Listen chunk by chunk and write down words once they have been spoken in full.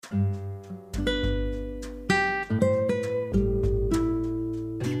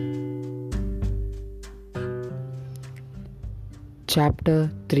Chapter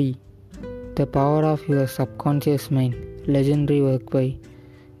 3 The Power of Your Subconscious Mind. Legendary work by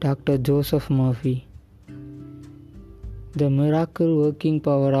Dr. Joseph Murphy. The miracle working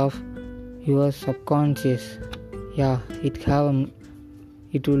power of your subconscious. It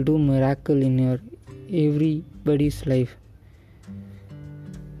will do miracle in your everybody's life.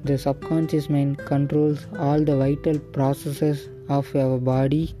 The subconscious mind controls all the vital processes of our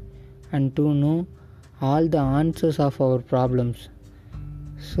body and to know all the answers of our problems.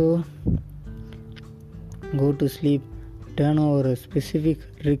 So, go to sleep, turn over a specific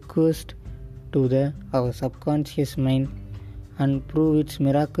request to our subconscious mind and prove its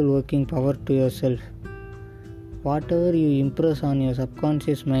miracle working power to yourself. Whatever you impress on your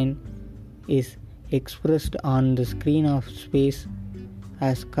subconscious mind is expressed on the screen of space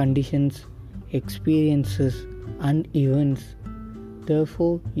as conditions, experiences, and events.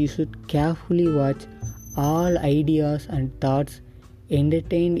 Therefore, you should carefully watch all ideas and thoughts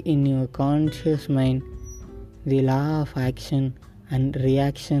entertained in your conscious mind. The law of action and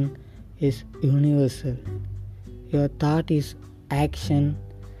reaction is universal. Your thought is action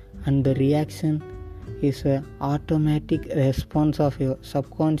and the reaction is an automatic response of your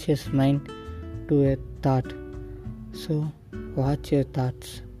subconscious mind to a thought. So, watch your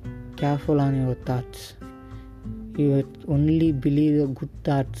thoughts. Careful on your thoughts. You only believe the good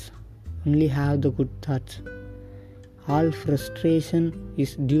thoughts. Only have the good thoughts. All frustration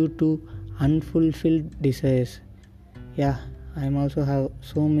is due to unfulfilled desires. I also have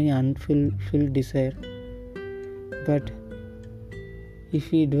so many unfulfilled desires. But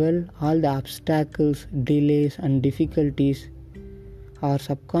if we dwell all the obstacles, delays and difficulties, our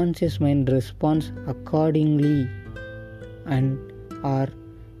subconscious mind responds accordingly and are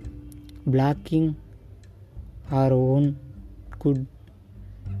blocking our own good.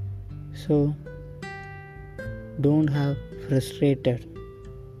 So, don't have frustrated.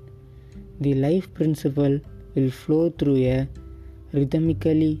 The life principle will flow through a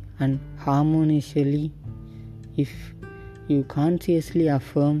rhythmically and harmoniously if you consciously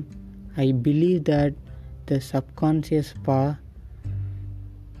affirm, I believe that the subconscious power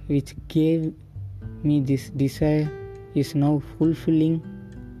which gave me this desire is now fulfilling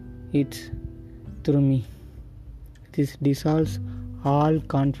it through me. This dissolves all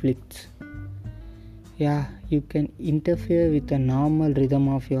conflicts. You can interfere with the normal rhythm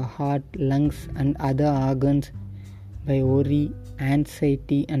of your heart, lungs and other organs by worry,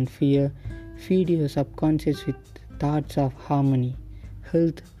 anxiety and fear. Feed your subconscious with thoughts of harmony,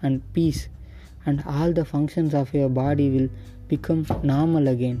 health and peace, and all the functions of your body will become normal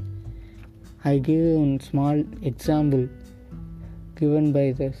again. I give you a small example given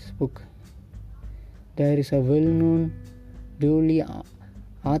by this book. There is a well-known, duly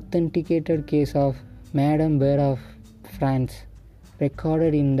authenticated case of Madame Bear of France,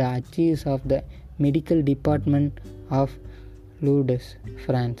 recorded in the archives of the medical department of Lourdes,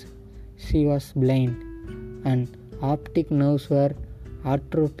 France. She was blind, and optic nerves were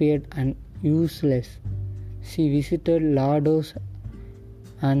atrophied and useless. She visited Lourdes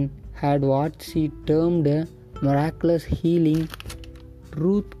and had what she termed a miraculous healing.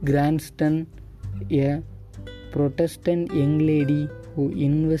 Ruth Granston, a Protestant young lady who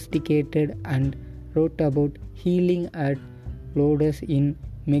investigated and wrote about healing at Lourdes in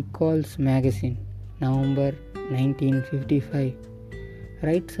McCall's magazine, November 1955,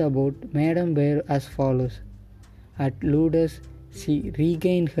 writes about Madame Bear as follows. At Lourdes, she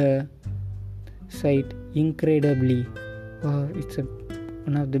regained her sight incredibly. Wow, it's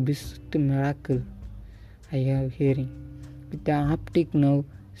one of the best miracle I have hearing. With the optic nerve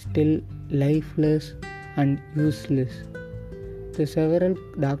still lifeless and useless. The several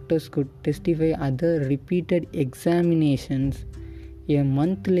doctors could testify other repeated examinations. A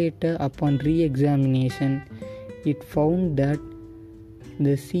month later, upon re-examination, it found that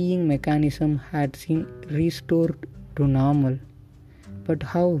the seeing mechanism had been restored to normal. But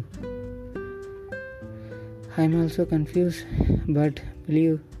how? I am also confused, but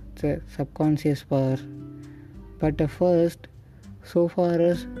believe the subconscious power. But first, so far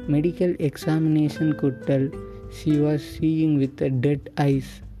as medical examination could tell, she was seeing with the dead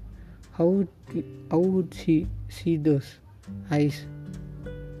eyes. How would she see those eyes?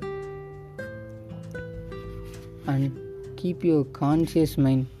 And keep your conscious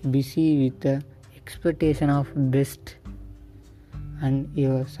mind busy with the expectation of best, and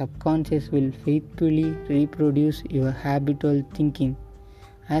your subconscious will faithfully reproduce your habitual thinking.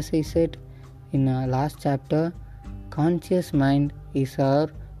 As I said in our last chapter, conscious mind is our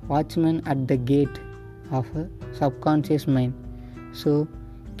watchman at the gate of a subconscious mind. So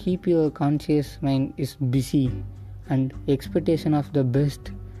keep your conscious mind is busy and expectation of the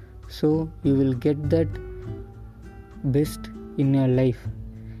best, so you will get that best in your life.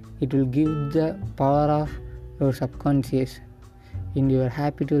 It will give the power of your subconscious in your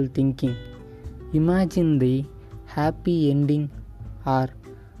habitual thinking. Imagine the happy ending or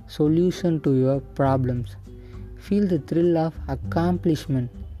solution to your problems. Feel the thrill of accomplishment.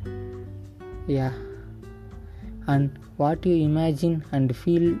 Yeah. And what you imagine and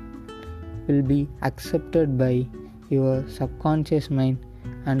feel will be accepted by your subconscious mind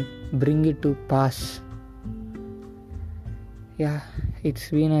and bring it to pass. Yeah, it's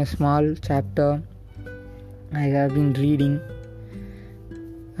been a small chapter I have been reading.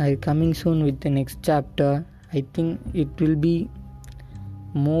 I coming soon with the next chapter. I think it will be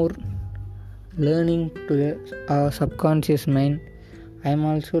more learning to our subconscious mind. I am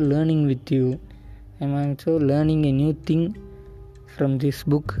also learning with you. I am also learning a new thing from this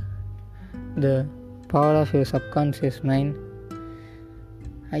book, The Power of Your Subconscious Mind.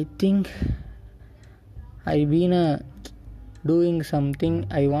 I think I've been doing something.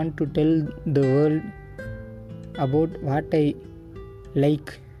 I want to tell the world about what I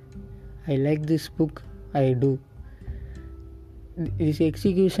like. I like this book. I do. This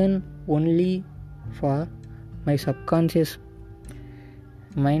execution only for my subconscious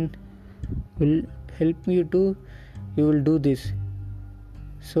mind will help you will do this.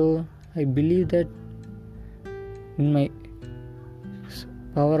 So I believe that in my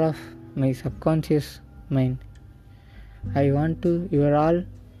power of my subconscious mind. I want to, you are all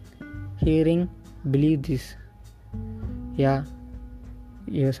hearing, believe this. Yeah,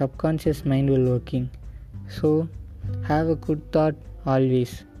 your subconscious mind will working. So have a good thought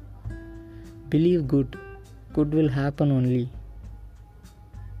always. Believe good. Good will happen only.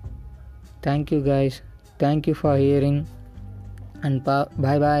 Thank you guys. Thank you for hearing. And bye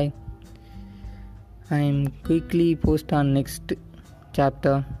bye. I am quickly post on next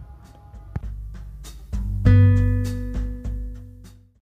chapter.